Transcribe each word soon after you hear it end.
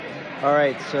All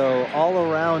right, so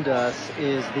all around us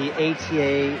is the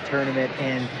ATA tournament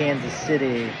in Kansas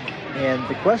City. And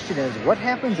the question is, what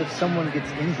happens if someone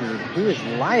gets injured? Who is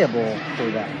liable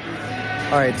for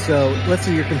that? All right, so let's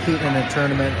say you're competing in a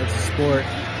tournament. It's a sport.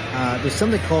 There's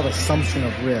something called assumption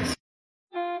of risk.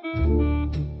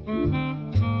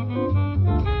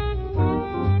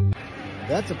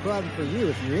 That's a problem for you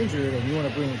if you're injured and you want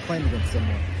to bring a claim against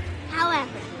someone.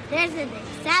 However, there's an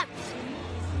exception.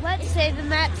 Let's say the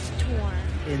mat's torn.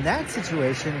 In that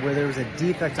situation where there was a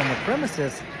defect on the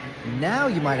premises, now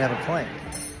you might have a claim.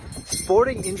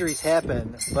 Sporting injuries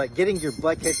happen, but getting your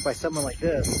butt kicked by someone like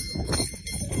this,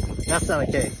 that's not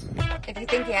a case. If you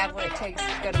think you have what it takes,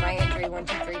 go to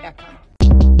myinjury123.com.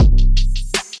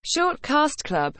 Shortcast Club.